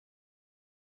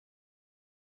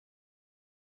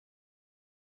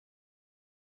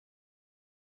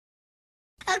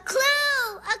A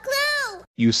clue! A clue!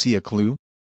 You see a clue?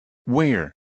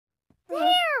 Where?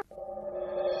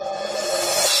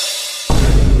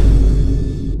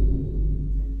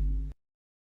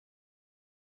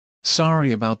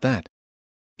 Sorry about that.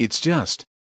 It's just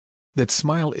that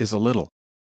smile is a little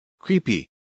creepy.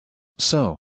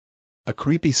 So, a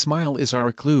creepy smile is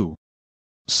our clue.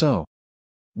 So,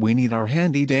 we need our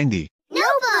handy-dandy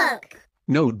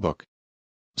notebook.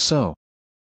 So,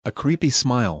 a creepy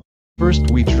smile.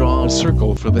 First we draw a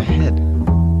circle for the head,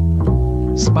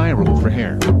 spiral for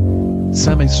hair,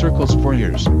 semicircles for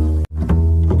ears,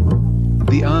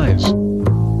 the eyes,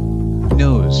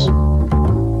 nose,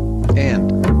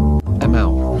 and a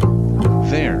mouth.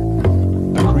 There.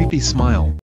 A creepy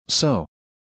smile. So,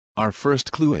 our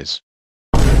first clue is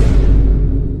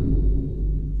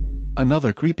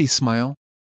another creepy smile.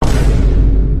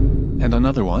 And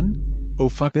another one? Oh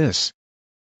fuck this.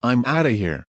 I'm outta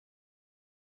here.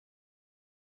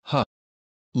 Huh.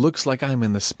 Looks like I'm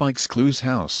in the Spike's Clues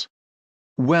house.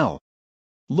 Well.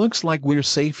 Looks like we're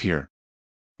safe here.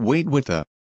 Wait, what the?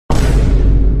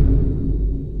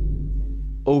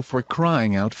 Oh, for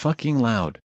crying out fucking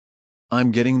loud.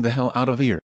 I'm getting the hell out of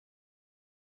here.